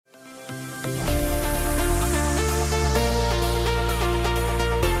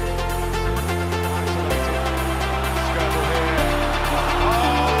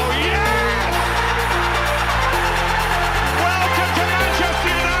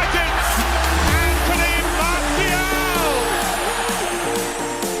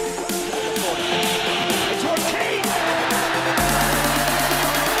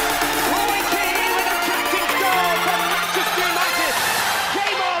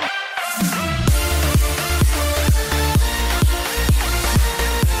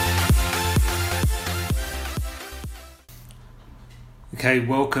Okay,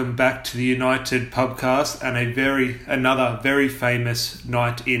 welcome back to the United Pubcast and another very famous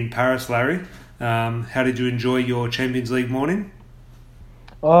night in Paris, Larry. How did you enjoy your Champions League morning?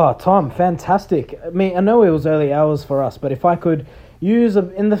 Oh, Tom, fantastic. I know it was early hours for us, but if I could use,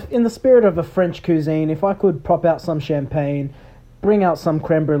 in the spirit of a French cuisine, if I could prop out some champagne, bring out some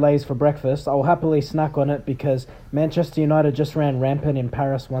creme brulees for breakfast, I'll happily snack on it because Manchester United just ran rampant in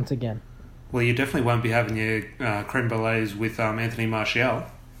Paris once again. Well, you definitely won't be having your creme brulees with Anthony Martial.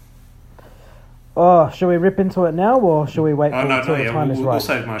 Oh, shall we rip into it now, or shall we wait until the time is right? We'll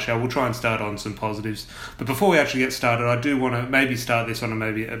save Martial. We'll try and start on some positives. But before we actually get started, I do want to maybe start this on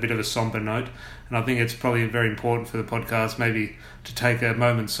a bit of a somber note. And I think it's probably very important for the podcast maybe to take a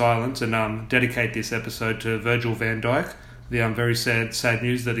moment's silence and dedicate this episode to Virgil van Dijk. The very sad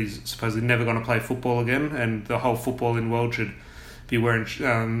news that he's supposedly never going to play football again, and the whole footballing world should be wearing,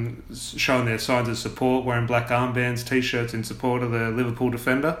 showing their signs of support, wearing black armbands, T-shirts in support of the Liverpool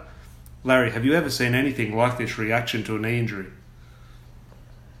defender. Larry, have you ever seen anything like this reaction to a knee injury?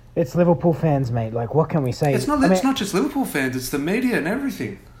 It's Liverpool fans, mate. Like, what can we say? It's not just Liverpool fans, it's the media and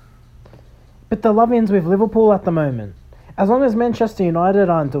everything. But the love-ins with Liverpool at the moment. As long as Manchester United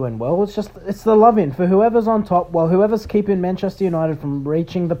aren't doing well, it's the love-in for whoever's on top, while whoever's keeping Manchester United from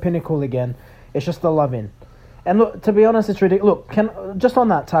reaching the pinnacle again, it's just the love-in. And look, to be honest, it's ridiculous. Look, just on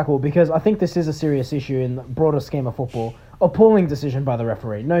that tackle, because I think this is a serious issue in the broader scheme of football. Appalling decision by the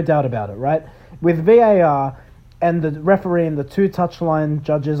referee, no doubt about it, right? With VAR and the referee and the two touchline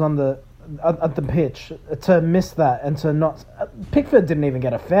judges on at the pitch to miss that and to not... Pickford didn't even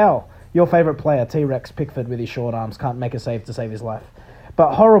get a foul. Your favourite player, T-Rex Pickford, with his short arms, can't make a save to save his life.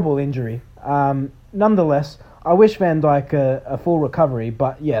 But horrible injury. Nonetheless, I wish Van Dijk a full recovery,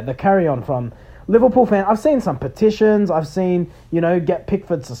 but yeah, the carry-on from... Liverpool fan, I've seen some petitions, I've seen, get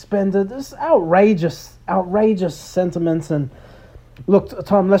Pickford suspended. There's outrageous sentiments. And look,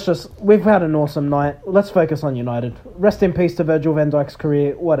 Tom, we've had an awesome night. Let's focus on United. Rest in peace to Virgil van Dijk's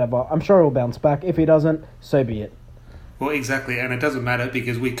career, whatever. I'm sure he'll bounce back. If he doesn't, so be it. Well, exactly, and it doesn't matter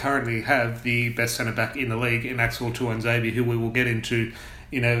because we currently have the best centre-back in the league in Axel Tuanzebe, who we will get into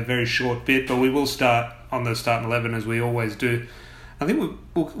in a very short bit, but we will start on the starting 11 as we always do. I think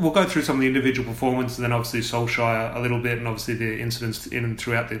we'll go through some of the individual performances and then obviously Solskjaer a little bit and obviously the incidents in and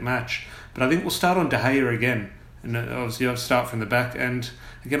throughout the match. But I think we'll start on De Gea again. And obviously I'll start from the back. And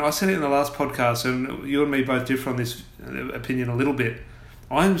again, I said it in the last podcast and you and me both differ on this opinion a little bit.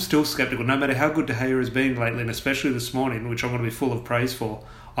 I'm still sceptical, no matter how good De Gea has been lately, and especially this morning, which I'm going to be full of praise for.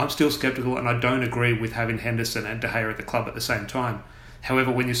 I'm still sceptical and I don't agree with having Henderson and De Gea at the club at the same time.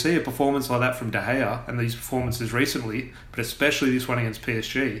 However, when you see a performance like that from De Gea, and these performances recently, but especially this one against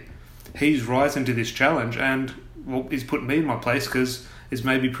PSG, he's rising to this challenge and he's putting me in my place because it's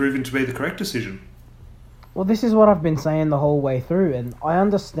maybe proven to be the correct decision. Well, this is what I've been saying the whole way through, and I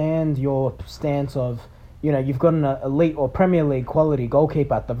understand your stance of, you've got an elite or Premier League quality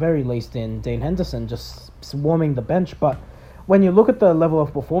goalkeeper at the very least in Dean Henderson, just swarming the bench, but when you look at the level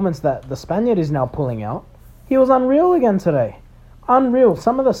of performance that the Spaniard is now pulling out, he was unreal again today. Unreal.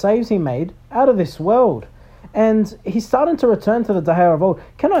 Some of the saves he made, out of this world. And he's starting to return to the De Gea of old.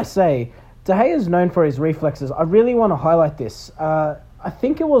 Can I say, De Gea is known for his reflexes. I really want to highlight this. I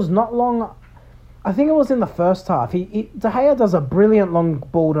think it was in the first half. De Gea does a brilliant long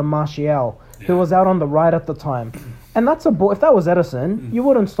ball to Martial, who was out on the right at the time. And that's a ball. If that was Edison, you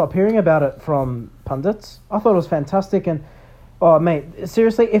wouldn't stop hearing about it from pundits. I thought it was fantastic. And oh, mate,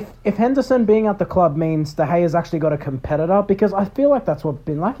 seriously, if Henderson being at the club means De Gea's actually got a competitor, because I feel like that's what's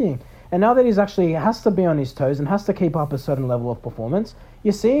been lacking. And now that he's actually has to be on his toes and has to keep up a certain level of performance,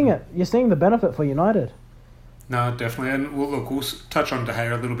 you're seeing it. You're seeing the benefit for United. No, definitely. And we'll touch on De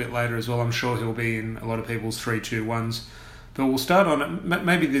Gea a little bit later as well. I'm sure he'll be in a lot of people's 3-2-1s. But we'll start on,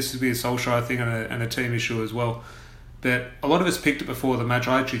 maybe this would be a Solskjaer thing and a team issue as well. But a lot of us picked it before the match.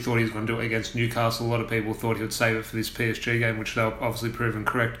 I actually thought he was going to do it against Newcastle. A lot of people thought he would save it for this PSG game, which they've obviously proven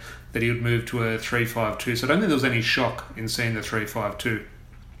correct, that he would move to a 3-5-2. So I don't think there was any shock in seeing the 3-5-2.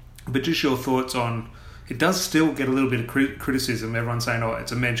 But just your thoughts on... It does still get a little bit of criticism. Everyone's saying,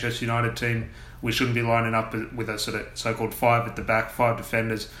 it's a Manchester United team. We shouldn't be lining up with a sort of so-called 5 at the back, 5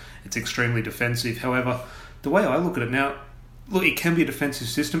 defenders. It's extremely defensive. However, the way I look at it now... Look, it can be a defensive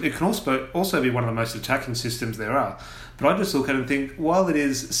system. It can also be one of the most attacking systems there are. But I just look at it and think, while it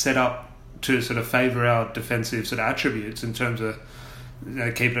is set up to sort of favour our defensive sort of attributes in terms of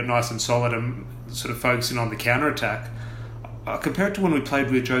keeping it nice and solid and sort of focusing on the counter-attack, compared to when we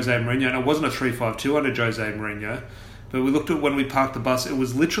played with Jose Mourinho, and it wasn't a 3-5-2 under Jose Mourinho, but we looked at when we parked the bus, it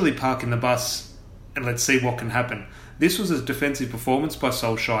was literally parking the bus and let's see what can happen. This was a defensive performance by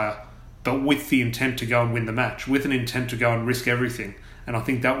Solskjaer, but with the intent to go and win the match, with an intent to go and risk everything. And I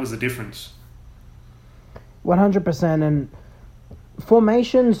think that was the difference. 100%. And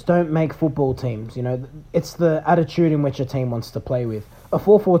formations don't make football teams. It's the attitude in which a team wants to play with. A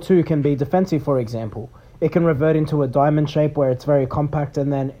 4-4-2 can be defensive, for example. It can revert into a diamond shape where it's very compact,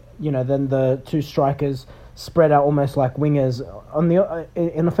 and then the two strikers spread out almost like wingers on the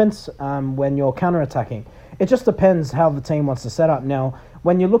in offense when you're counter-attacking. It just depends how the team wants to set up. Now,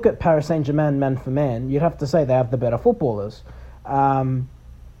 when you look at Paris Saint-Germain man for man, you'd have to say they have the better footballers.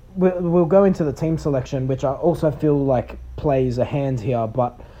 We'll go into the team selection, which I also feel like plays a hand here.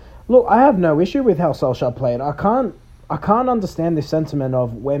 But look, I have no issue with how Solskjaer played. I can't understand this sentiment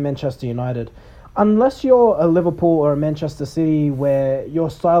of we're Manchester United. Unless you're a Liverpool or a Manchester City where your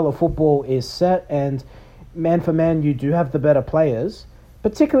style of football is set and man for man you do have the better players,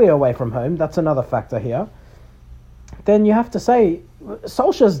 particularly away from home, that's another factor here, then you have to say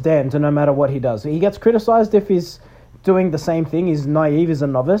Solskjaer's damned no matter what he does. He gets criticised if he's doing the same thing. He's naive, he's a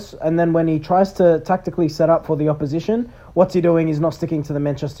novice. And then when he tries to tactically set up for the opposition, what's he doing? He's not sticking to the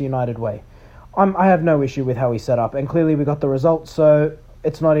Manchester United way. I have no issue with how he set up. And clearly we got the result, so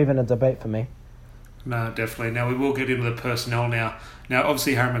it's not even a debate for me. No, definitely. Now, we will get into the personnel now. Now,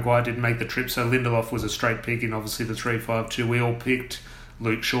 obviously, Harry Maguire didn't make the trip, so Lindelof was a straight pick in, obviously, the 3-5-2. We all picked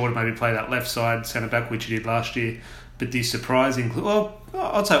Luke Shaw to maybe play that left side centre-back, which he did last year. But the surprising... Well,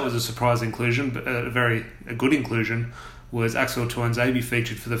 I'd say it was a surprise inclusion, but a good inclusion, was Axel Tuanzebe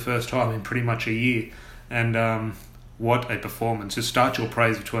featured for the first time in pretty much a year. And what a performance. Just start your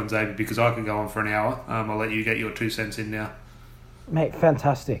praise of Tuanzebe, because I could go on for an hour. I'll let you get your 2 cents in now. Mate,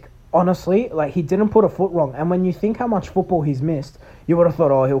 fantastic. Honestly, he didn't put a foot wrong. And when you think how much football he's missed, you would have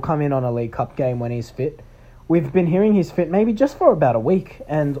thought, he'll come in on a League Cup game when he's fit. We've been hearing he's fit maybe just for about a week,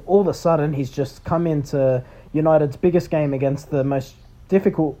 and all of a sudden he's just come into United's biggest game against the most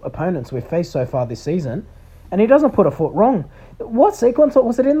difficult opponents we've faced so far this season, and he doesn't put a foot wrong. What sequence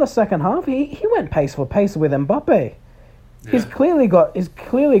was it in the second half? He went pace for pace with Mbappe. Yeah. He's clearly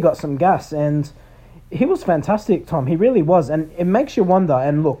got some gas, and he was fantastic, Tom. He really was. And it makes you wonder,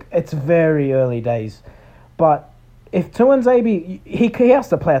 and look, it's very early days, but if Tuanzebe, he has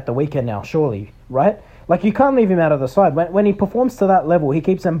to play at the weekend now, surely, right? You can't leave him out of the side. When he performs to that level, he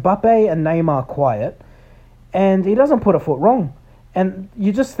keeps Mbappe and Neymar quiet, and he doesn't put a foot wrong. And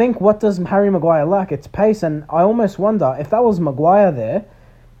you just think, what does Harry Maguire lack? It's pace, and I almost wonder, if that was Maguire there,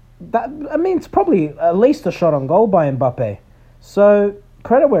 it's probably at least a shot on goal by Mbappe. So...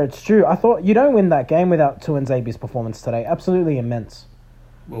 credit where it's due. I thought you don't win that game without Tuanzebe's performance today. Absolutely immense.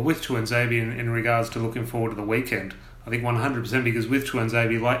 Well, with Tuanzebe in regards to looking forward to the weekend, I think 100%, because with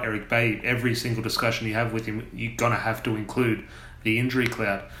Tuanzebe, like Eric Bailly, every single discussion you have with him, you're going to have to include the injury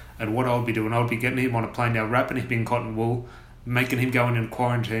cloud. And what I'll be doing, I'll be getting him on a plane now, wrapping him in cotton wool, making him go in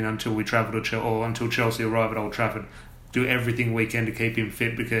quarantine until we travel to or until Chelsea arrive at Old Trafford. Do everything we can to keep him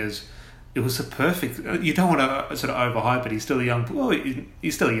fit, because it was a perfect... You don't want to sort of overhype it. He's still a young... Well,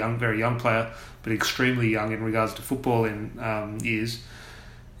 he's still a young, very young player, but extremely young in regards to football years,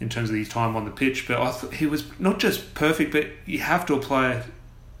 in terms of his time on the pitch. But I thought he was not just perfect, but you have to apply...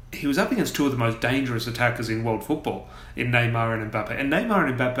 He was up against two of the most dangerous attackers in world football, in Neymar and Mbappe. And Neymar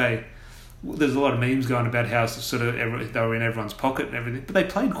and Mbappe, there's a lot of memes going about how sort of they were in everyone's pocket and everything, but they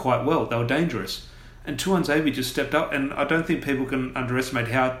played quite well. They were dangerous. And Tuanzebe just stepped up, and I don't think people can underestimate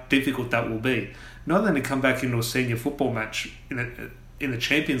how difficult that will be. Not only to come back into a senior football match in the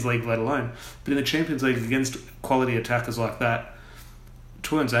Champions League, let alone, but in the Champions League against quality attackers like that.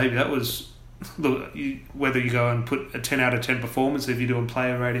 Tuanzebe, that was... Look, whether you go and put a 10 out of 10 performance, if you're doing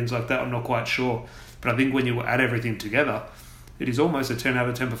player ratings like that, I'm not quite sure. But I think when you add everything together, it is almost a 10 out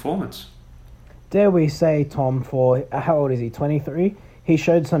of 10 performance. Dare we say, Tom, for how old is he, 23? He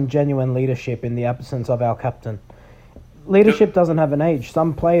showed some genuine leadership in the absence of our captain. Leadership doesn't have an age.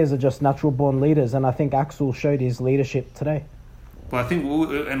 Some players are just natural-born leaders, and I think Axel showed his leadership today. Well, I think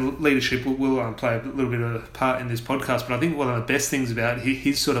leadership will play a little bit of a part in this podcast, but I think one of the best things about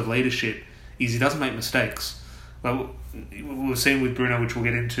his sort of leadership is he doesn't make mistakes. Like we've seen with Bruno, which we'll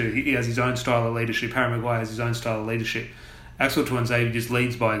get into, he has his own style of leadership. Harry Maguire has his own style of leadership. Axel Tuanzebe just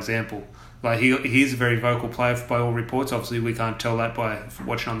leads by example. Like he's a very vocal player by all reports. Obviously, we can't tell that by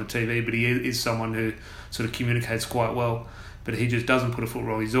watching on the TV, but he is someone who sort of communicates quite well. But he just doesn't put a foot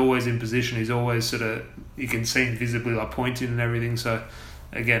wrong. He's always in position. He's always sort of, you can see him visibly like pointing and everything. So,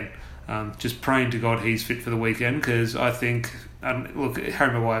 again, just praying to God he's fit for the weekend, because I think, look,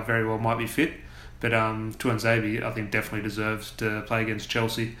 Harry Maguire very well might be fit, but Tuanzebe I think definitely deserves to play against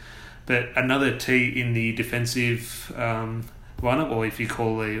Chelsea. But another T in the defensive lineup, or if you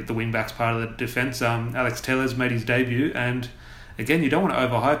call the wing-backs part of the defence, Alex Telles made his debut, and again, you don't want to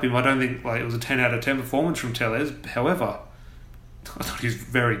overhype him. I don't think it was a 10 out of 10 performance from Telles. However, I thought he was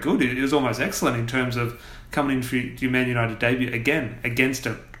very good. He was almost excellent in terms of coming in for your Man United debut again against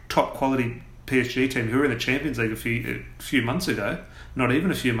a top quality PSG team who were in the Champions League a few months ago, not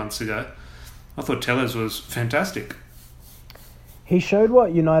even a few months ago. I thought Telles was fantastic. He showed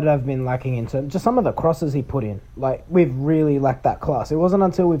what United have been lacking in terms, just some of the crosses he put in. Like, we've really lacked that class. It wasn't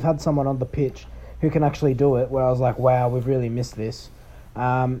until we've had someone on the pitch who can actually do it where I was like, wow, we've really missed this.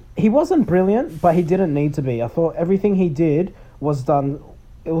 He wasn't brilliant, but he didn't need to be. I thought everything he did was done.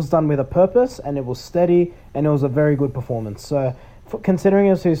 It was done with a purpose, and it was steady, and it was a very good performance. So, considering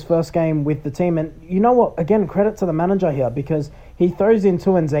it was his first game with the team, and you know what? Again, credit to the manager here, because he throws in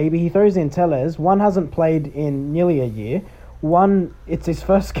Tuanzebe, he throws in Telles. One hasn't played in nearly a year. One, it's his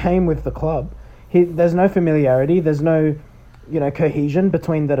first game with the club. There's no familiarity. There's no, cohesion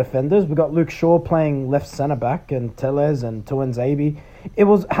between the defenders. We've got Luke Shaw playing left centre back, and Telles and Tuanzebe.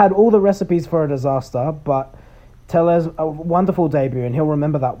 It had all the recipes for a disaster, but Telles, a wonderful debut, and he'll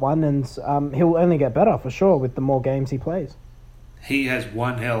remember that one, and he'll only get better for sure with the more games he plays. He has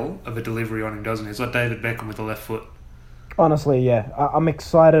one hell of a delivery on him, doesn't he? It's like David Beckham with the left foot. Honestly, yeah. I'm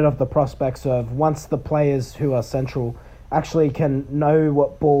excited of the prospects of once the players who are central actually can know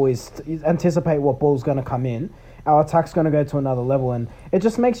what ball anticipate what ball's going to come in, our attack's going to go to another level. And it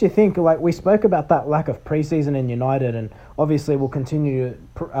just makes you think, like, we spoke about that lack of preseason in United, and obviously we'll continue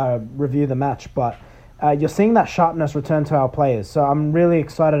to review the match, but you're seeing that sharpness return to our players. So I'm really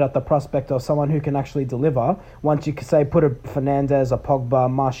excited at the prospect of someone who can actually deliver. Once you could say put a Fernandes, a Pogba,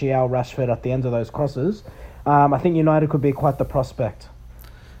 Martial, Rashford at the end of those crosses, I think United could be quite the prospect.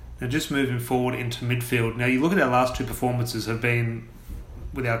 Now, just moving forward into midfield. Now, you look at our last two performances have been,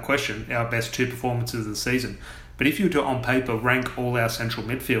 without question, our best two performances of the season. But if you were to, on paper, rank all our central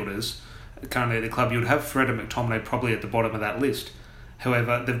midfielders currently at the club, you would have Fred and McTominay probably at the bottom of that list.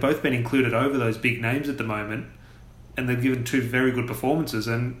 However, they've both been included over those big names at the moment, and they've given two very good performances.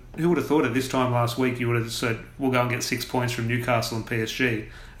 And who would have thought at this time last week you would have said, we'll go and get 6 points from Newcastle and PSG,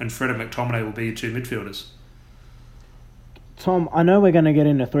 and Fred and McTominay will be your two midfielders. Tom, I know we're going to get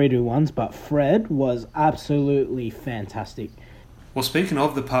into 3-2-1s, but Fred was absolutely fantastic. Well, speaking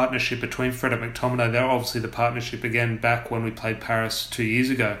of the partnership between Fred and McTominay, they're obviously the partnership again back when we played Paris 2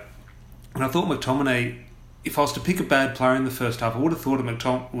 years ago. And I thought McTominay, if I was to pick a bad player in the first half, I would have thought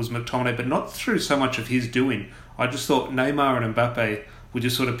it was McTominay, but not through so much of his doing. I just thought Neymar and Mbappe were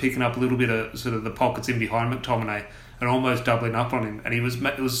just sort of picking up a little bit of sort of the pockets in behind McTominay and almost doubling up on him. And it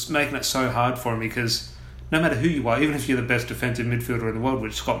was making it so hard for him because no matter who you are, even if you're the best defensive midfielder in the world,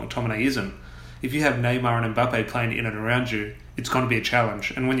 which Scott McTominay isn't, if you have Neymar and Mbappe playing in and around you, it's going to be a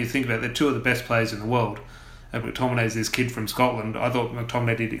challenge. And when you think about it, they're two of the best players in the world. And McTominay's this kid from Scotland. I thought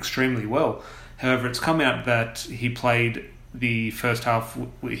McTominay did extremely well. However, it's come out that he played the first half,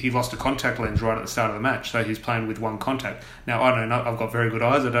 he lost a contact lens right at the start of the match, so he's playing with one contact. Now, I don't know, I've got very good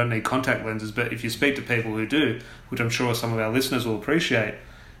eyes, I don't need contact lenses, but if you speak to people who do, which I'm sure some of our listeners will appreciate,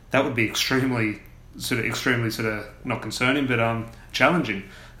 that would be extremely not concerning, but challenging.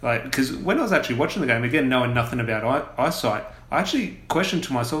 Like, because when I was actually watching the game, again, knowing nothing about eyesight, I actually questioned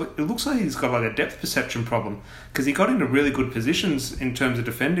to myself, it looks like he's got like a depth perception problem, because he got into really good positions in terms of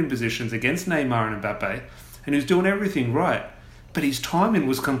defending positions against Neymar and Mbappe, and he was doing everything right, but his timing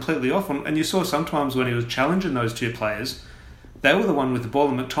was completely off. And you saw sometimes when he was challenging those two players, they were the one with the ball,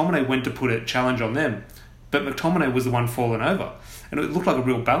 and McTominay went to put a challenge on them, but McTominay was the one falling over. And it looked like a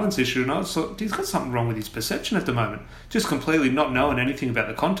real balance issue, and I thought, he's got something wrong with his perception at the moment. Just completely not knowing anything about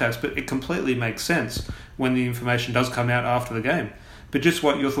the contacts, but it completely makes sense when the information does come out after the game. But just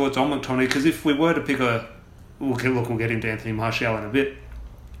what your thoughts on McTominay, because if we were to pick we'll get into Anthony Martial in a bit,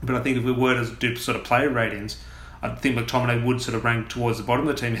 but I think if we were to do sort of player ratings, I think McTominay would sort of rank towards the bottom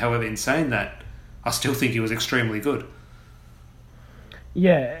of the team. However, in saying that, I still think he was extremely good.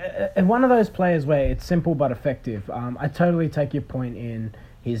 Yeah, and one of those players where it's simple but effective. I totally take your point in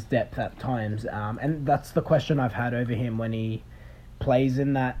his depth at times, and that's the question I've had over him when he plays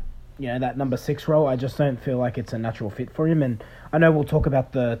in that, that number 6 role. I just don't feel like it's a natural fit for him, and I know we'll talk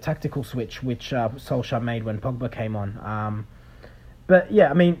about the tactical switch which Solskjaer made when Pogba came on. But yeah,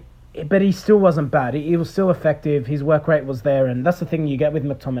 I mean, but he still wasn't bad. He was still effective. His work rate was there, and that's the thing you get with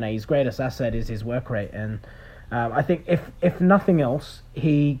McTominay. His greatest asset is his work rate, and I think if nothing else,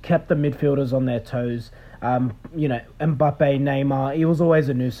 he kept the midfielders on their toes. Mbappe, Neymar, he was always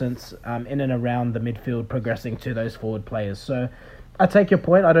a nuisance in and around the midfield, progressing to those forward players. So I take your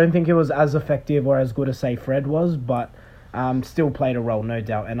point. I don't think it was as effective or as good as, say, Fred was, but still played a role, no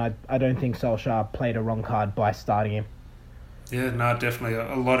doubt. And I don't think Solskjaer played a wrong card by starting him. Yeah, no, definitely.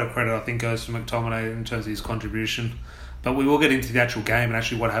 A lot of credit, I think, goes to McTominay in terms of his contribution. But we will get into the actual game and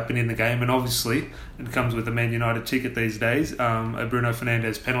actually what happened in the game. And obviously, it comes with the Man United ticket these days, a Bruno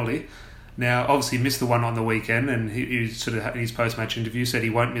Fernandes penalty. Now, obviously, he missed the one on the weekend, and he sort of, in his post-match interview, said he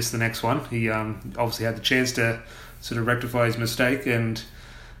won't miss the next one. He obviously had the chance to sort of rectify his mistake, and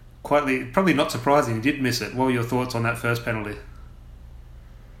quietly, probably not surprising, he did miss it. What were your thoughts on that first penalty?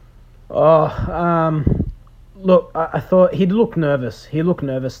 Look, I thought he looked nervous. He looked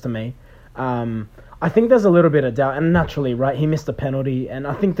nervous to me. I think there's a little bit of doubt, and naturally, right, he missed a penalty, and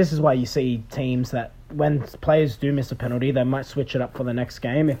I think this is why you see teams that when players do miss a penalty, they might switch it up for the next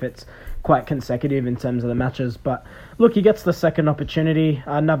game if it's quite consecutive in terms of the matches. But look, he gets the second opportunity.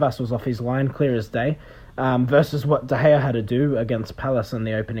 Navas was off his line, clear as day, versus what De Gea had to do against Palace in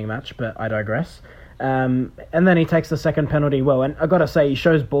the opening match, but I digress. And then he takes the second penalty well, and I gotta say, he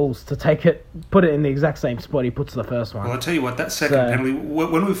shows balls to take it, put it in the exact same spot he puts the first one. Well, I'll tell you what, that second penalty,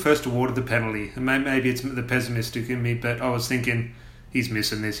 when we first awarded the penalty, and maybe it's the pessimistic in me, but I was thinking, he's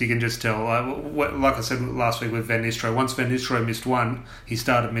missing this. You can just tell. Like I said last week with Van Nistelrooy, once Van Nistelrooy missed one, he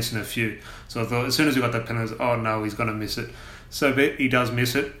started missing a few. So I thought, as soon as he got that penalty, oh no, he's going to miss it. So he does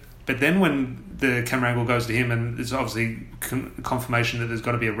miss it. But then when the camera angle goes to him, and it's obviously confirmation that there's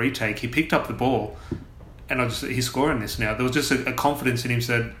got to be a retake, he picked up the ball, and he's scoring this now. There was just a confidence in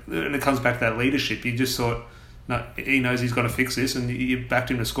him, and it comes back to that leadership. You just thought, no, he knows he's got to fix this, and you backed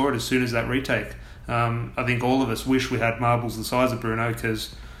him to score it as soon as that retake. I think all of us wish we had marbles the size of Bruno,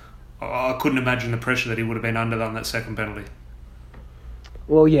 because I couldn't imagine the pressure that he would have been under on that second penalty.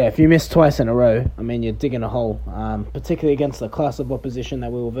 Well, yeah, if you miss twice in a row, I mean, you're digging a hole, particularly against the class of opposition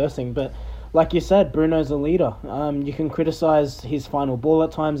that we were versing. But like you said, Bruno's a leader. You can criticise his final ball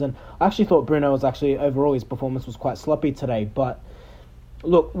at times, and I actually thought Bruno was overall, his performance was quite sloppy today. But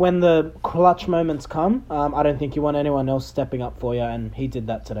look, when the clutch moments come, I don't think you want anyone else stepping up for you, and he did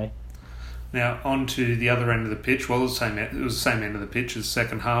that today. Now, on to the other end of the pitch. Well, it was the same end of the pitch as the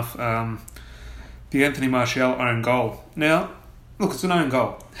second half. The Anthony Martial own goal. Now, look, it's an own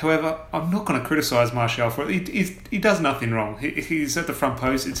goal. However, I'm not going to criticise Martial for it. He does nothing wrong. He's at the front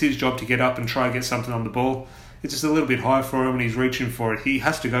post. It's his job to get up and try and get something on the ball. It's just a little bit high for him and he's reaching for it. He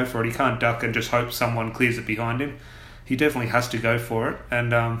has to go for it. He can't duck and just hope someone clears it behind him. He definitely has to go for it.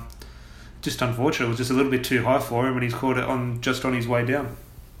 And just unfortunate, it was just a little bit too high for him and he's caught it on his way down.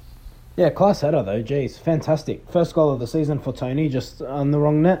 Yeah, class header though, geez, fantastic. First goal of the season for Tony, just on the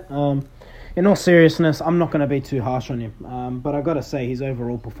wrong net. In all seriousness, I'm not going to be too harsh on him, but I got to say his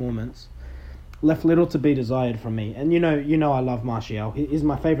overall performance left little to be desired from me. And you know I love Martial. He's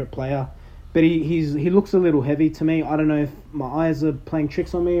my favourite player, but he looks a little heavy to me. I don't know if my eyes are playing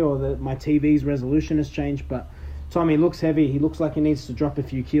tricks on me or that my TV's resolution has changed, but Tommy looks heavy. He looks like he needs to drop a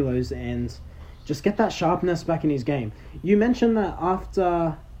few kilos and just get that sharpness back in his game. You mentioned that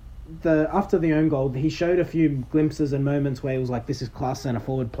after the own goal, he showed a few glimpses and moments where he was like, this is class centre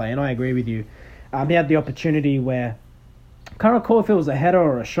forward play, and I agree with you. He had the opportunity where, I can't recall if it was a header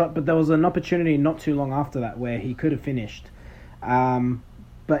or a shot, but there was an opportunity not too long after that where he could have finished.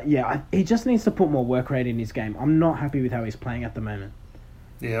 But yeah, he just needs to put more work rate in his game. I'm not happy with how he's playing at the moment.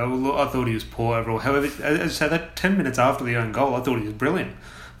 Yeah, well, I thought he was poor overall. However, as I said, that 10 minutes after the own goal, I thought he was brilliant.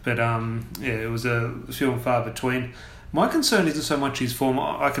 But it was a few and far between. My concern isn't so much his form.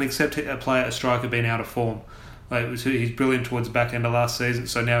 I can accept a striker being out of form. He's brilliant towards the back end of last season,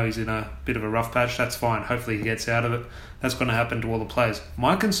 so now he's in a bit of a rough patch. That's fine. Hopefully he gets out of it. That's going to happen to all the players.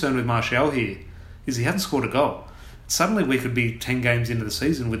 My concern with Martial here is he hasn't scored a goal. Suddenly we could be 10 games into the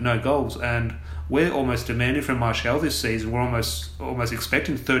season with no goals, and we're almost demanding from Martial this season. We're almost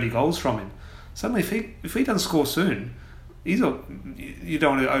expecting 30 goals from him. Suddenly, if he doesn't score soon, you don't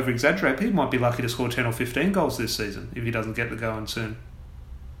want to over-exaggerate, but he might be lucky to score 10 or 15 goals this season if he doesn't get the going soon.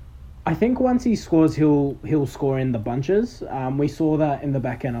 I think once he scores, he'll score in the bunches. We saw that in the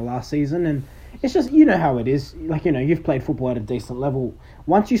back end of last season, and it's just, you know how it is. You've played football at a decent level.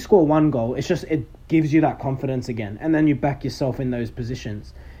 Once you score one goal, it gives you that confidence again, and then you back yourself in those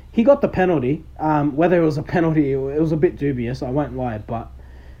positions. He got the penalty. Whether it was a penalty, it was a bit dubious, I won't lie, but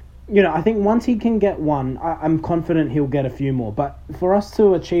I think once he can get one, I'm confident he'll get a few more. But for us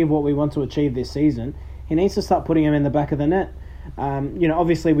to achieve what we want to achieve this season, he needs to start putting him in the back of the net.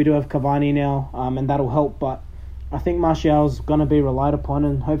 Obviously we do have Cavani now, and that'll help, but I think Martial's going to be relied upon,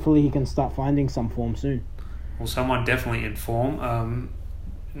 and hopefully he can start finding some form soon. Well, someone definitely in form,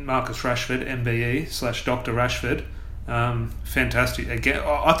 Marcus Rashford, MBE / Dr. Rashford. Fantastic. Again,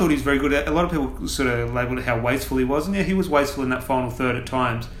 I thought he was very good. A lot of people sort of labelled it how wasteful he was, and yeah, he was wasteful in that final third at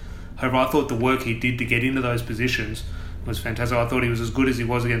times. However, I thought the work he did to get into those positions was fantastic. I thought he was as good as he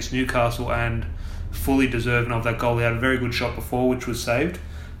was against Newcastle and fully deserving of that goal. He had a very good shot before, which was saved.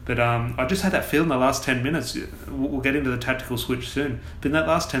 But I just had that feel in the last 10 minutes. We'll get into the tactical switch soon. But in that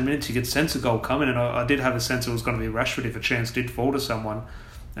last 10 minutes, you could sense a goal coming, and I did have a sense it was going to be Rashford if a chance did fall to someone.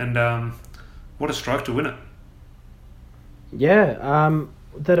 And what a strike to win it. Yeah,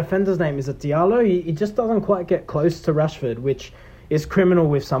 the defender's name is Diallo. He just doesn't quite get close to Rashford, which is criminal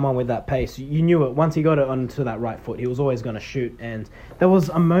with someone with that pace. You knew it. Once he got it onto that right foot, he was always going to shoot. And there was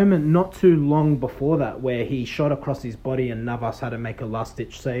a moment not too long before that where he shot across his body and Navas had to make a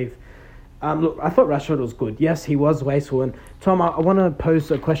last-ditch save. Look, I thought Rashford was good. Yes, he was wasteful. And Tom, I want to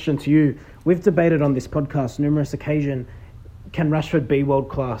pose a question to you. We've debated on this podcast numerous occasions, can Rashford be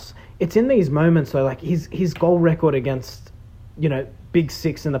world-class? It's in these moments, though, like his goal record against, Big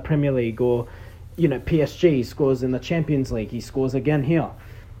Six in the Premier League, or PSG scores in the Champions League, he scores again here.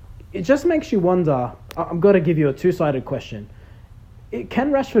 It just makes you wonder. I'm going to give you a two-sided question.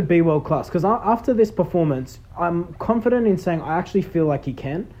 Can Rashford be world-class? Because after this performance, I'm confident in saying I actually feel like he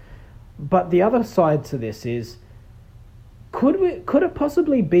can. But the other side to this is, could it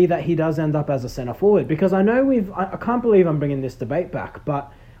possibly be that he does end up as a centre-forward? Because I know I can't believe I'm bringing this debate back,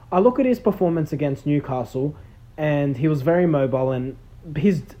 but I look at his performance against Newcastle, and he was very mobile, and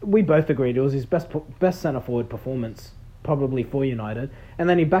we both agreed it was his best centre-forward performance probably for United. And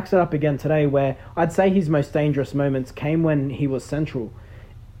then he backs it up again today, where I'd say his most dangerous moments came when he was central.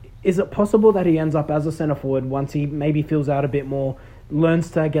 Is it possible that he ends up as a centre-forward once he maybe feels out a bit more,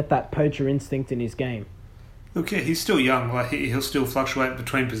 learns to get that poacher instinct in his game? Look, yeah, he's still young. Like he'll still fluctuate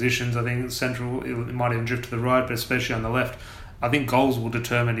between positions. I think central, it might even drift to the right, but especially on the left. I think goals will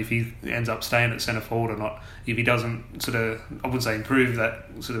determine if he ends up staying at centre forward or not. If he doesn't sort of, I wouldn't say improve that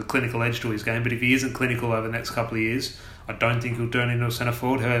sort of clinical edge to his game, but if he isn't clinical over the next couple of years, I don't think he'll turn into a centre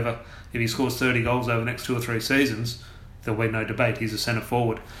forward. However, if he scores 30 goals over the next 2 or 3 seasons, there'll be no debate. He's a centre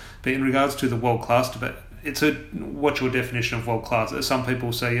forward. But in regards to the world class debate, what's your definition of world class? Some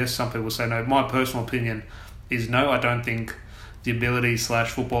people say yes, some people say no. My personal opinion is no. I don't think the ability /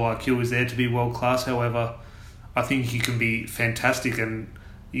 football IQ is there to be world class. However, I think you can be fantastic and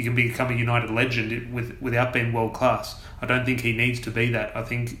you can become a United legend without being world class. I don't think he needs to be that. I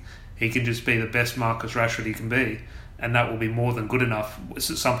think he can just be the best Marcus Rashford he can be, and that will be more than good enough.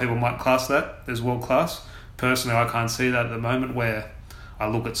 Some people might class that as world class. Personally, I can't see that at the moment, where I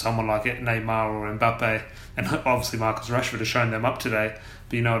look at someone like Neymar or Mbappe, and obviously Marcus Rashford has shown them up today,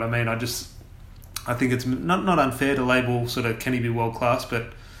 but you know what I mean? I think it's not unfair to label sort of can he be world class,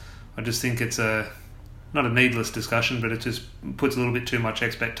 but I just think it's not a needless discussion, but it just puts a little bit too much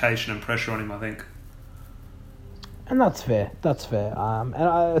expectation and pressure on him, I think. And that's fair. And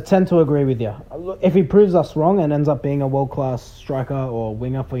I tend to agree with you. If he proves us wrong and ends up being a world-class striker or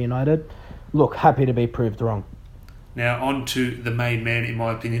winger for United, look, happy to be proved wrong. Now, on to the main man, in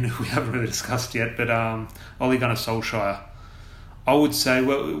my opinion, who we haven't really discussed yet, but Ole Gunnar Solskjaer. I would say,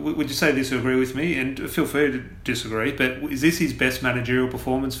 well, would you say this or agree with me? And feel free to disagree, but is this his best managerial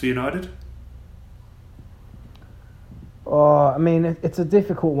performance for United? I mean, it's a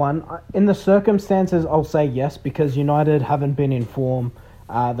difficult one. In the circumstances, I'll say yes, because United haven't been in form.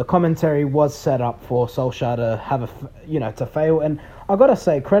 The commentary was set up for Solskjaer to have to fail. And I got to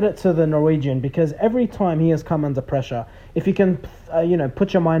say, credit to the Norwegian, because every time he has come under pressure, if you can,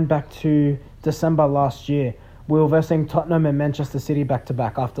 put your mind back to December last year, we were versing Tottenham and Manchester City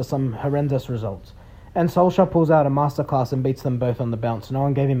back-to-back after some horrendous results. And Solskjaer pulls out a masterclass and beats them both on the bounce. No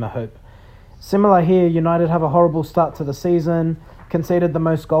one gave him a hope. Similar here, United have a horrible start to the season, conceded the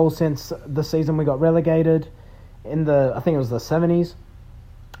most goals since the season we got relegated in I think it was the 70s.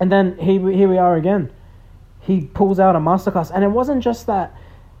 And then here we are again. He pulls out a masterclass. And it wasn't just that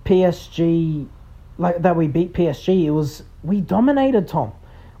PSG, that we beat PSG. It was, we dominated, Tom.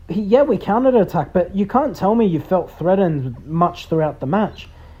 We counter-attacked, but you can't tell me you felt threatened much throughout the match.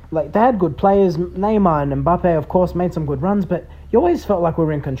 They had good players. Neymar and Mbappe, of course, made some good runs, but you always felt like we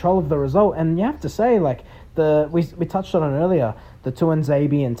were in control of the result. And you have to say, we touched on it earlier, the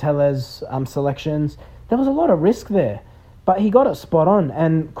Tuanzebe and Tellez selections, there was a lot of risk there. But he got it spot on,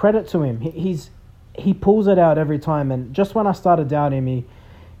 and credit to him. He pulls it out every time, and just when I started doubting him,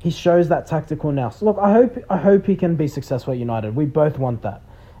 he shows that tactical nous. Look, I hope he can be successful at United. We both want that.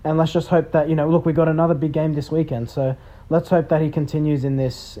 And let's just hope that, we got another big game this weekend, so let's hope that he continues in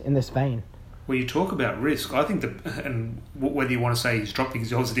this vein. Well, you talk about risk. I think and whether you want to say he's dropped because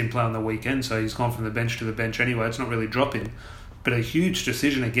he obviously didn't play on the weekend, so he's gone from the bench to the bench anyway, it's not really dropping. But a huge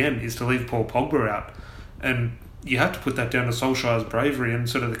decision, again, is to leave Paul Pogba out. And you have to put that down to Solskjaer's bravery and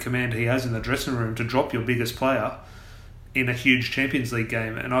sort of the command he has in the dressing room to drop your biggest player in a huge Champions League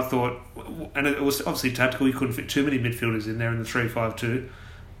game. And I thought, and it was obviously tactical, you couldn't fit too many midfielders in there in the 3-5-2.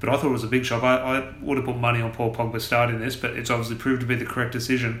 But I thought it was a big shock. I would have put money on Paul Pogba starting this, but it's obviously proved to be the correct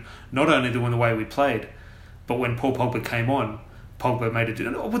decision. Not only the way we played, but when Paul Pogba came on, Pogba made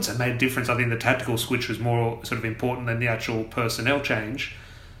I wouldn't say made a difference. I think the tactical switch was more sort of important than the actual personnel change.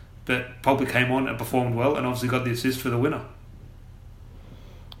 But Pogba came on and performed well, and obviously got the assist for the winner.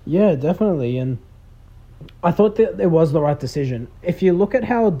 Yeah, definitely. And I thought that it was the right decision. If you look at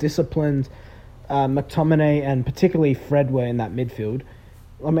how disciplined McTominay and particularly Fred were in that midfield,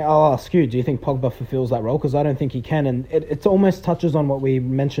 I'll ask you, do you think Pogba fulfills that role? Because I don't think he can. And it almost touches on what we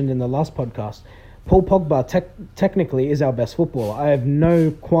mentioned in the last podcast. Paul Pogba technically is our best footballer. I have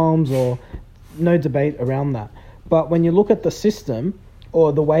no qualms or no debate around that. But when you look at the system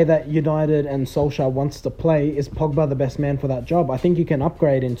or the way that United and Solskjaer wants to play, is Pogba the best man for that job? I think you can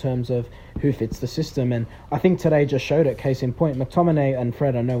upgrade in terms of who fits the system. And I think today just showed it, case in point. McTominay and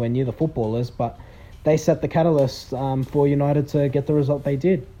Fred are nowhere near the footballers, but they set the catalyst for United to get the result they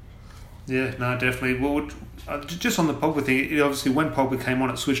did. Yeah, no, definitely. Well, just on the Pogba thing, obviously when Pogba came on,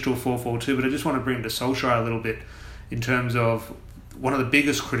 it switched to a 4-4-2, but I just want to bring it to Solskjaer a little bit in terms of one of the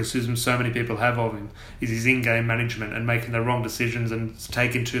biggest criticisms so many people have of him is his in-game management and making the wrong decisions and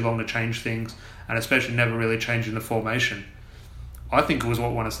taking too long to change things, and especially never really changing the formation. I think it was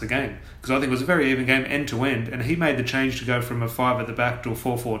what won us the game, because I think it was a very even game end-to-end, and he made the change to go from a 5 at the back to a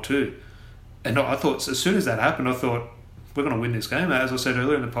 4-4-2. And I thought, as soon as that happened, I thought, we're going to win this game. As I said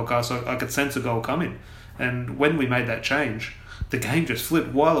earlier in the podcast, I could sense a goal coming. And when we made that change, the game just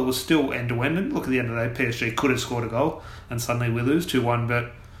flipped while it was still end-to-end. And look, at the end of the day, PSG could have scored a goal, and suddenly we lose 2-1.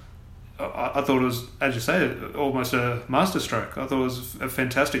 But I thought it was, as you say, almost a masterstroke. I thought it was a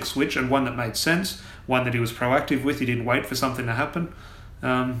fantastic switch, and one that made sense, one that he was proactive with. He didn't wait for something to happen.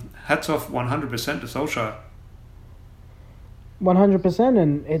 Hats off 100% to Solskjaer. 100%,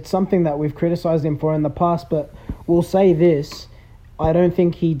 and it's something that we've criticised him for in the past, but we'll say this, I don't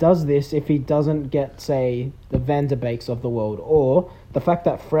think he does this if he doesn't get, say, the Van de Beeks of the world, or the fact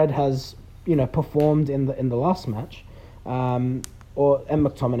that Fred has, performed in the last match, and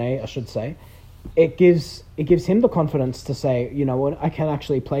McTominay, I should say, it gives him the confidence to say, I can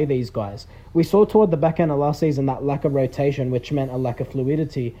actually play these guys. We saw toward the back end of last season that lack of rotation, which meant a lack of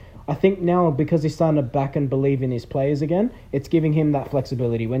fluidity. I think now, because he's starting to back and believe in his players again, it's giving him that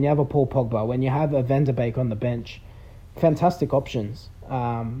flexibility. When you have a Paul Pogba, when you have a Van de Beek on the bench, fantastic options.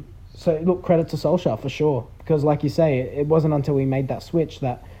 So, look, credit to Solskjaer for sure. Because, like you say, it wasn't until we made that switch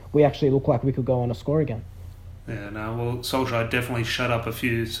that we actually looked like we could go on a score again. Yeah, no, well, Solskjaer definitely shut up a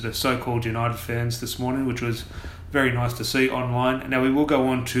few sort of so-called United fans this morning, which was very nice to see online. Now, we will go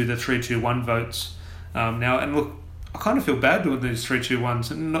on to the 3-2-1 votes now. And look, I kind of feel bad doing these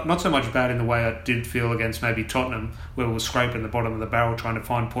 3-2-1s. Not so much bad in the way I did feel against maybe Tottenham, where we were scraping the bottom of the barrel trying to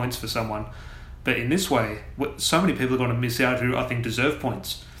find points for someone. But in this way, so many people are going to miss out who I think deserve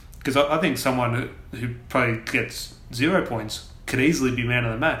points. Because I think someone who probably gets 0 points could easily be man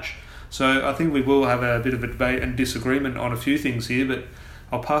of the match. So I think we will have a bit of a debate and disagreement on a few things here, but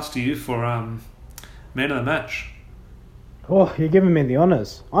I'll pass to you for man of the match. Oh, you're giving me the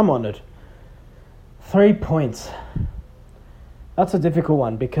honours. I'm honoured. 3 points. That's a difficult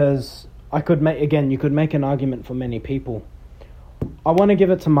one because you could make an argument for many people. I want to give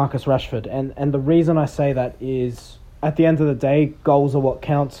it to Marcus Rashford, and the reason I say that is, at the end of the day, goals are what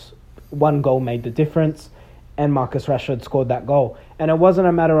counts. One goal made the difference, and Marcus Rashford scored that goal. And it wasn't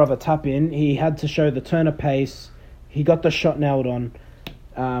a matter of a tap-in. He had to show the turn of pace. He got the shot nailed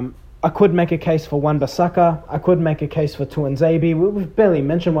on. I could make a case for Wan-Bissaka. I could make a case for Tuanzebe. We've barely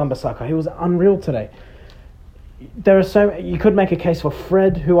mentioned Wan-Bissaka. He was unreal today. You could make a case for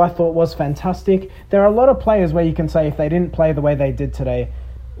Fred, who I thought was fantastic. There are a lot of players where you can say if they didn't play the way they did today,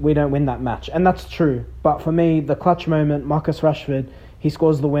 we don't win that match. And that's true. But for me, the clutch moment, Marcus Rashford, he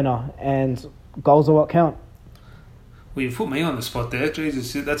scores the winner, and goals are what count. Well, you put me on the spot there.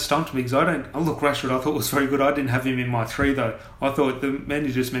 Jesus, that stumped me because Rashford I thought was very good. I didn't have him in my 3 though. I thought the man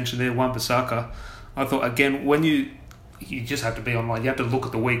you just mentioned there, Wan-Bissaka, I thought again, when you just have to be online, you have to look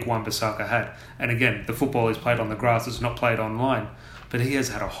at the week Wan-Bissaka had. And again, the football is played on the grass, it's not played online. But he has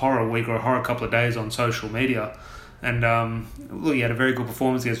had a horror week or a horror couple of days on social media. And look, he had a very good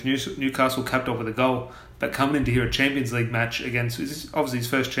performance against Newcastle, capped off with a goal. But coming into here a Champions League match against, obviously his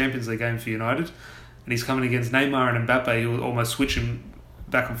first Champions League game for United, and he's coming against Neymar and Mbappe, who almost switching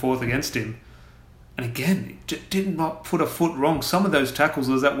back and forth against him. And again, did not put a foot wrong. Some of those tackles,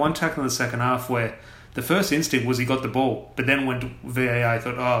 there was that one tackle in the second half where the first instinct was he got the ball, but then went to VAR, I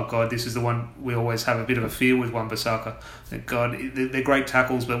thought, oh God, this is the one we always have a bit of a fear with Wan-Bissaka. Thank God, they're great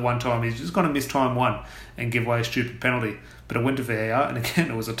tackles, but one time he's just going to miss time one and give away a stupid penalty. But it went to VAR, and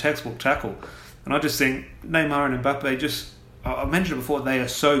again, it was a textbook tackle. And I just think Neymar and Mbappe, just I mentioned it before, they are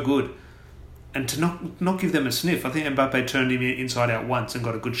so good. And to not give them a sniff, I think Mbappe turned him inside out once and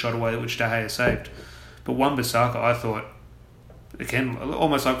got a good shot away, which De Gea saved. But Wan-Bissaka, I thought, again,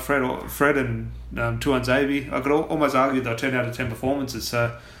 almost like Fred and Tuanzebe, I could almost argue they're 10 out of 10 performances.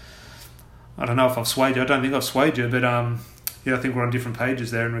 So I don't know if I've swayed you. I don't think I've swayed you, but I think we're on different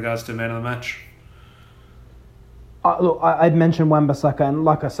pages there in regards to man of the match. Look, I'd mentioned Wan-Bissaka, and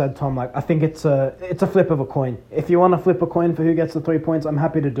like I said, Tom, I think it's a flip of a coin. If you want to flip a coin for who gets the 3 points, I'm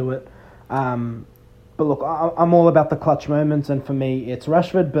happy to do it. But look, I'm all about the clutch moments, and for me, it's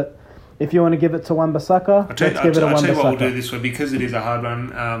Rashford. But if you want to give it to Wan-Bissaka, let's give it to Wan-Bissaka. I'll tell you what we'll do this way, because it is a hard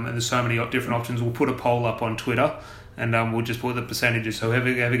one, and there's so many different options. We'll put a poll up on Twitter, and we'll just put the percentages. So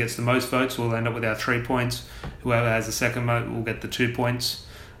whoever gets the most votes will end up with our 3 points. Whoever has the second vote will get the 2 points.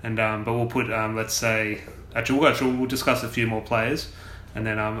 And but we'll put let's say, actually we'll discuss a few more players. And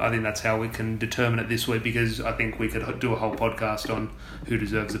then I think that's how we can determine it this week, because I think we could do a whole podcast on who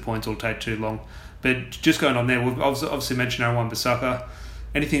deserves the points. It'll take too long. But just going on there, we've obviously mentioned Aaron Wan-Bissaka.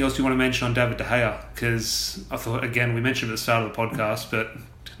 Anything else you want to mention on David De Gea? Because I thought, again, we mentioned at the start of the podcast, but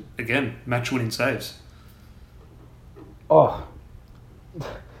again, match-winning saves. Oh,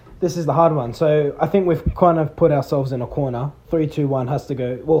 this is the hard one. So I think we've kind of put ourselves in a corner. 3-2-1 has to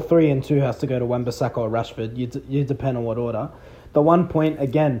go... Well, 3 and 2 has to go to Wan-Bissaka or Rashford. You depend on what order. The 1 point,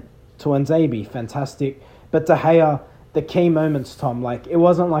 again, to Tuanzebe, fantastic. But De Gea, the key moments, Tom, it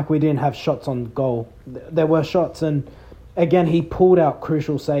wasn't like we didn't have shots on goal. There were shots, and again, he pulled out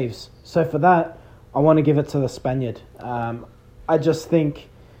crucial saves. So for that, I want to give it to the Spaniard. I just think,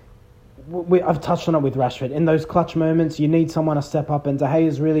 I've touched on it with Rashford. In those clutch moments, you need someone to step up, and De Gea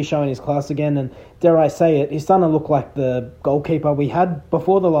is really showing his class again. And dare I say it, he's starting to look like the goalkeeper we had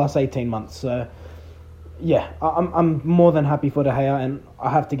before the last 18 months. So yeah, I'm more than happy for De Gea, and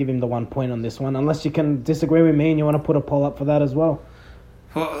I have to give him the 1 point on this one, unless you can disagree with me and you want to put a poll up for that as well.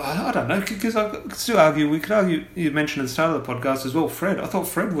 Well, I don't know, because I could still argue, you mentioned at the start of the podcast as well, Fred. I thought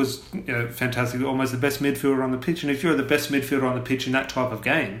Fred was fantastic, almost the best midfielder on the pitch, and if you're the best midfielder on the pitch in that type of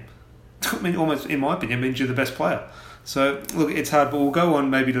game, I mean, almost, in my opinion, means you're the best player. So, look, it's hard, but we'll go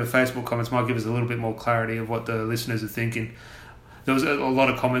on maybe to the Facebook comments, might give us a little bit more clarity of what the listeners are thinking. There was a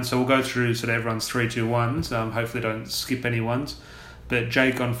lot of comments, so we'll go through sort of everyone's 3-2-1s. Hopefully don't skip any ones. But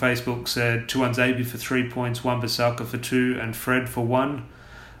Jake on Facebook said Tuanzebe for 3 points, Wan-Bissaka for 2, and Fred for 1.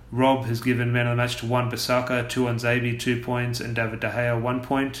 Rob has given man of the match to Wan-Bissaka, Tuanzebe 2 points, and David De Gea 1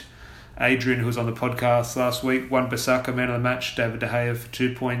 point. Adrian, who was on the podcast last week, Wan-Bissaka man of the match, David De Gea for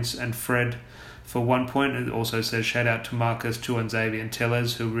 2 points, and Fred for 1 point. It also says shout out to Marcus, Tuanzebe, and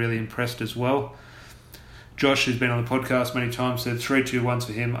Tellez, who really impressed as well. Josh, who's been on the podcast many times, said 3-2-1s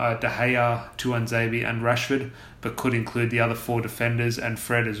for him are De Gea, Tuanzebe, and Rashford, but could include the other 4 defenders and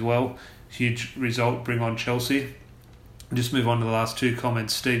Fred as well. Huge result, bring on Chelsea. Just move on to the last 2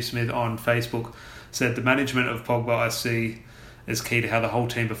 comments. Steve Smith on Facebook said the management of Pogba I see is key to how the whole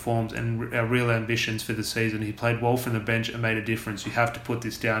team performs and our real ambitions for the season. He played well from the bench and made a difference. You have to put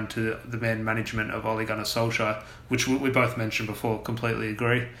this down to the man management of Ole Gunnar Solskjaer, which we both mentioned before. Completely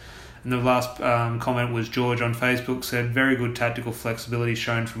agree. And the last comment was George on Facebook said, very good tactical flexibility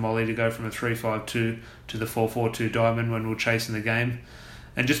shown from Ole to go from a 3-5-2 to the 4-4-2 diamond when we were chasing the game.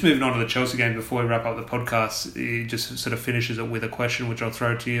 And just moving on to the Chelsea game before we wrap up the podcast, he just sort of finishes it with a question which I'll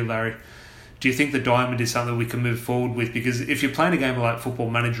throw to you, Larry. Do you think the diamond is something we can move forward with? Because if you're playing a game like Football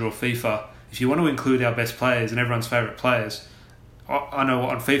Manager or FIFA, if you want to include our best players and everyone's favourite players, I know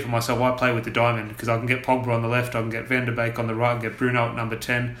on FIFA myself, I play with the diamond because I can get Pogba on the left, I can get Van der Beek on the right, I can get Bruno at number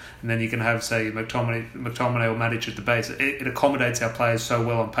 10, and then you can have, say, McTominay or Matic at the base. It accommodates our players so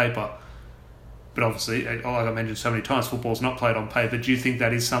well on paper. But obviously, like I mentioned so many times, football's not played on paper. Do you think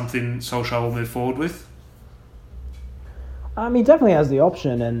that is something Solskjaer will move forward with? He definitely has the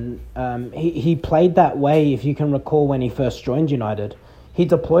option, and he played that way, if you can recall, when he first joined United. He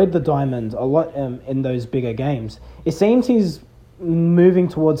deployed the diamond a lot in those bigger games. It seems he's moving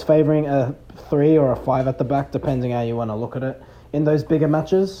towards favouring a 3 or a 5 at the back, depending how you want to look at it, in those bigger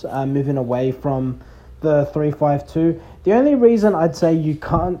matches, moving away from the 3-5-2. The only reason I'd say you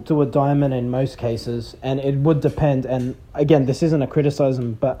can't do a diamond in most cases, and it would depend, and again, this isn't a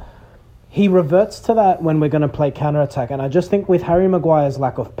criticism, but he reverts to that when we're going to play counter-attack, and I just think with Harry Maguire's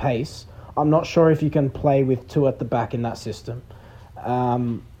lack of pace, I'm not sure if you can play with 2 at the back in that system.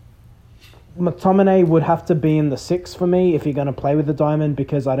 McTominay would have to be in the 6 for me if you're going to play with the diamond,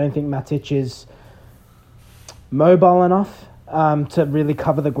 because I don't think Matic is mobile enough to really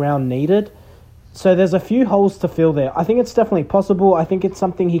cover the ground needed. So there's a few holes to fill there. I think it's definitely possible. I think it's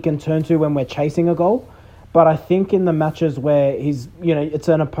something he can turn to when we're chasing a goal. But I think in the matches where it's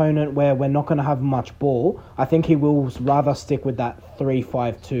an opponent where we're not going to have much ball, I think he will rather stick with that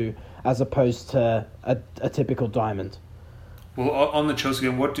 3-5-2 as opposed to a typical diamond. Well, on the Chelsea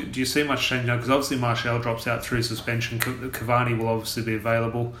game, do you see much change now? Because obviously Martial drops out through suspension. Cavani will obviously be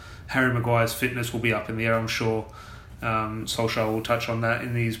available. Harry Maguire's fitness will be up in the air, I'm sure. Solskjaer will touch on that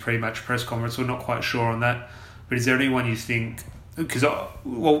in his pre-match press conference. We're not quite sure on that. But is there anyone you think... Because,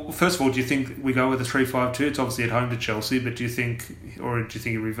 first of all, do you think we go with a 3-5-2? It's obviously at home to Chelsea, but do you think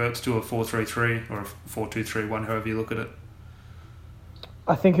it reverts to a 4-3-3 or a 4-2-3-1, however you look at it?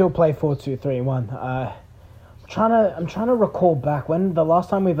 I think he'll play 4-2-3-1. I'm trying to recall back when the last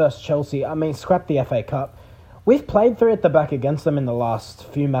time we versed Chelsea. I mean, scrap the FA Cup. We've played 3 at the back against them in the last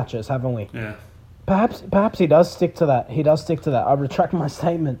few matches, haven't we? Yeah. Perhaps he does stick to that. I retract my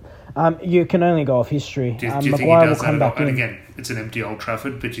statement. You can only go off history. Do you think Maguire he does will come that? back in. And again, it's an empty Old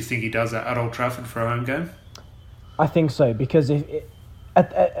Trafford, but do you think he does that at Old Trafford for a home game? I think so, because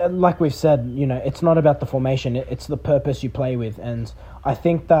like we've said, it's not about the formation; it's the purpose you play with, and I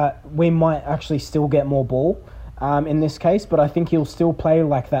think that we might actually still get more ball in this case, but I think he'll still play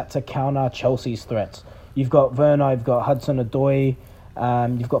like that to counter Chelsea's threats. You've got Werner, you've got Hudson-Odoi,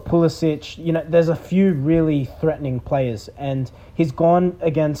 you've got Pulisic. There's a few really threatening players, and he's gone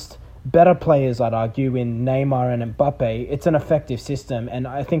against better players, I'd argue, in Neymar and Mbappe. It's an effective system, and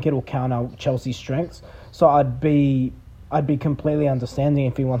I think it'll counter Chelsea's strengths. So I'd be completely understanding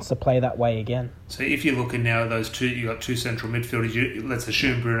if he wants to play that way again. So if you're looking now at those two, you got 2 central midfielders. Let's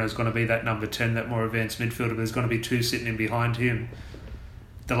assume Bruno's going to be that number 10, that more advanced midfielder, but there's going to be 2 sitting in behind him.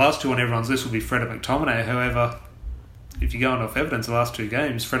 The last 2 on everyone's list will be Fred and McTominay. However, if you're going off evidence, the last 2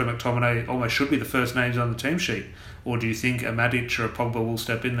 games, Fred and McTominay almost should be the first names on the team sheet. Or do you think a Matic or a Pogba will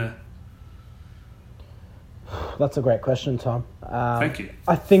step in there? That's a great question, Tom. Thank you.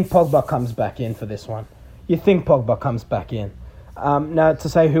 I think Pogba comes back in for this one. You think Pogba comes back in. Now, to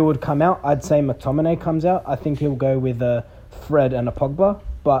say who would come out, I'd say McTominay comes out. I think he'll go with a Fred and a Pogba.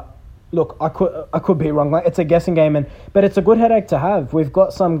 But look, I could be wrong. It's a guessing game, but it's a good headache to have. We've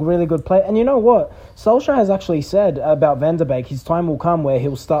got some really good play. And you know what? Solskjaer has actually said about Van der Beek, his time will come where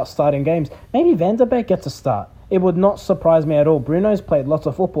he'll starting games. Maybe Van der Beek gets a start. It would not surprise me at all. Bruno's played lots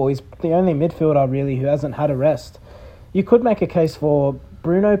of football. He's the only midfielder really who hasn't had a rest. You could make a case for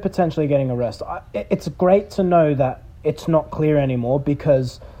Bruno potentially getting a rest. It's great to know that it's not clear anymore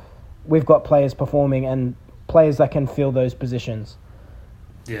because we've got players performing and players that can fill those positions.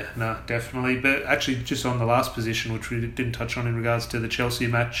 Yeah, no, definitely. But actually, just on the last position, which we didn't touch on in regards to the Chelsea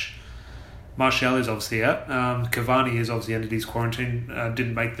match, Martial is obviously out. Cavani is obviously ended his quarantine.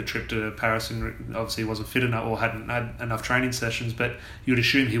 Didn't make the trip to Paris and obviously wasn't fit enough or hadn't had enough training sessions. But you'd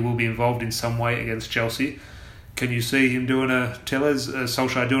assume he will be involved in some way against Chelsea. Can you see him doing a Tellez,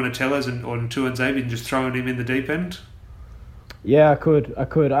 Solskjaer doing a Tellez or Tuanzebe and just throwing him in the deep end? Yeah, I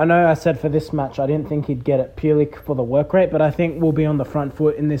could. I know I said for this match I didn't think he'd get it purely for the work rate, but I think we'll be on the front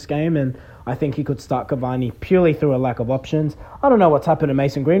foot in this game, and I think he could start Cavani purely through a lack of options. I don't know what's happened to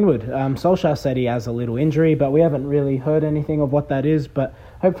Mason Greenwood. Solskjaer said he has a little injury, but we haven't really heard anything of what that is, but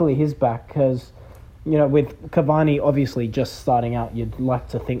hopefully he's back because, with Cavani obviously just starting out, you'd like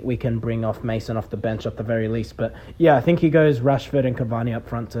to think we can bring off Mason off the bench at the very least. But yeah, I think he goes Rashford and Cavani up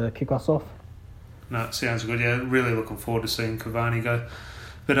front to kick us off. No, it sounds good. Yeah, really looking forward to seeing Cavani go.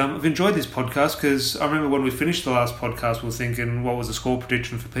 But I've enjoyed this podcast because I remember when we finished the last podcast, we were thinking what was the score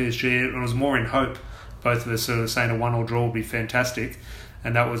prediction for PSG, and it was more in hope. Both of us sort of saying a 1-1 draw would be fantastic,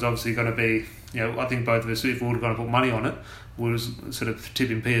 and that was obviously going to be, I think both of us, if we were going to put money on it, we was sort of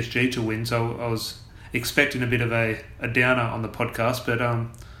tipping PSG to win. So I was expecting a bit of a downer on the podcast, but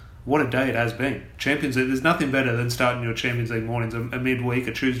what a day it has been. Champions League, there's nothing better than starting your Champions League mornings, a midweek,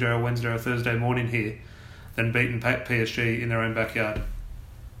 a Tuesday or a Wednesday or a Thursday morning here, than beating PSG in their own backyard.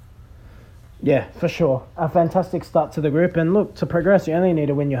 Yeah, for sure. A fantastic start to the group. And look, to progress, you only need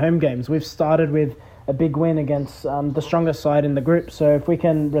to win your home games. We've started with a big win against the strongest side in the group. So if we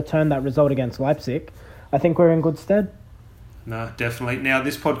can return that result against Leipzig, I think we're in good stead. No, definitely. Now,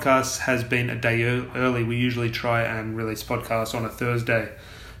 this podcast has been a day early. We usually try and release podcasts on a Thursday.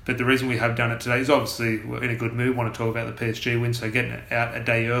 But the reason we have done it today is obviously we're in a good mood, want to talk about the PSG win, so getting it out a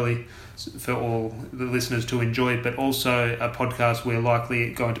day early for all the listeners to enjoy, but also a podcast we're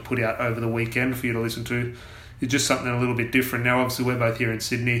likely going to put out over the weekend for you to listen to. It's just something a little bit different. Now, obviously, we're both here in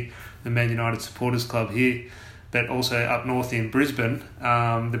Sydney, the Man United Supporters Club here, but also up north in Brisbane.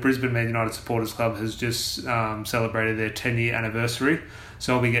 The Brisbane Man United Supporters Club has just celebrated their 10-year anniversary,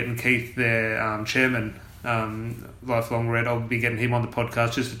 so I'll be getting Keith, their chairman, Lifelong Red, I'll be getting him on the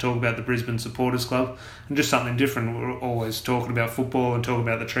podcast just to talk about the Brisbane Supporters Club and just something different. We're always talking about football and talking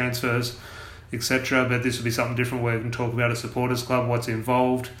about the transfers etc. But this will be something different where we can talk about a supporters club, what's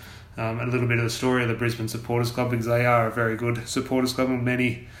involved, a little bit of the story of the Brisbane Supporters Club, because they are a very good supporters club and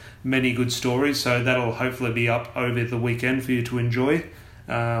many good stories. So that'll hopefully be up over the weekend for you to enjoy.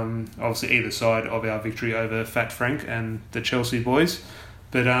 Obviously either side of our victory over Fat Frank and the Chelsea boys.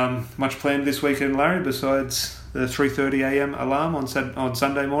 But much planned this weekend, Larry, besides the 3:30am alarm on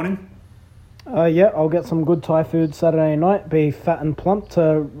Sunday morning? Yeah, I'll get some good Thai food Saturday night, be fat and plump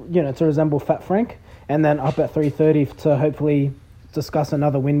to resemble Fat Frank, and then up at 3:30 to hopefully discuss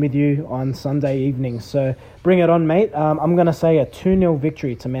another win with you on Sunday evening. So bring it on, mate. I'm going to say a 2-0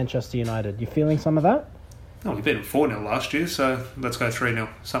 victory to Manchester United. You feeling some of that? Oh, we beat them 4-0 last year, so let's go 3-0,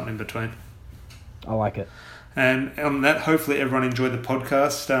 something in between. I like it. And on that, hopefully everyone enjoyed the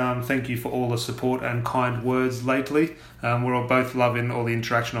podcast. Thank you for all the support and kind words lately. We're all both loving all the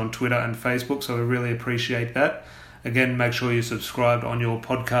interaction on Twitter and Facebook, so we really appreciate that. Again, make sure you're subscribed on your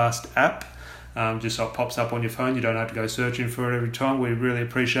podcast app. Just so it pops up on your phone. You don't have to go searching for it every time. We really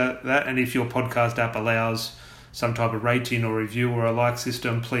appreciate that. And if your podcast app allows some type of rating or review or a like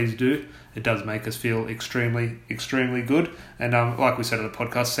system, please do. It does make us feel extremely, extremely good. And like we said in the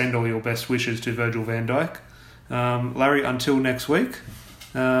podcast, send all your best wishes to Virgil van Dijk. Larry, until next week,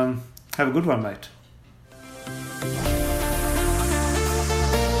 have a good one, mate.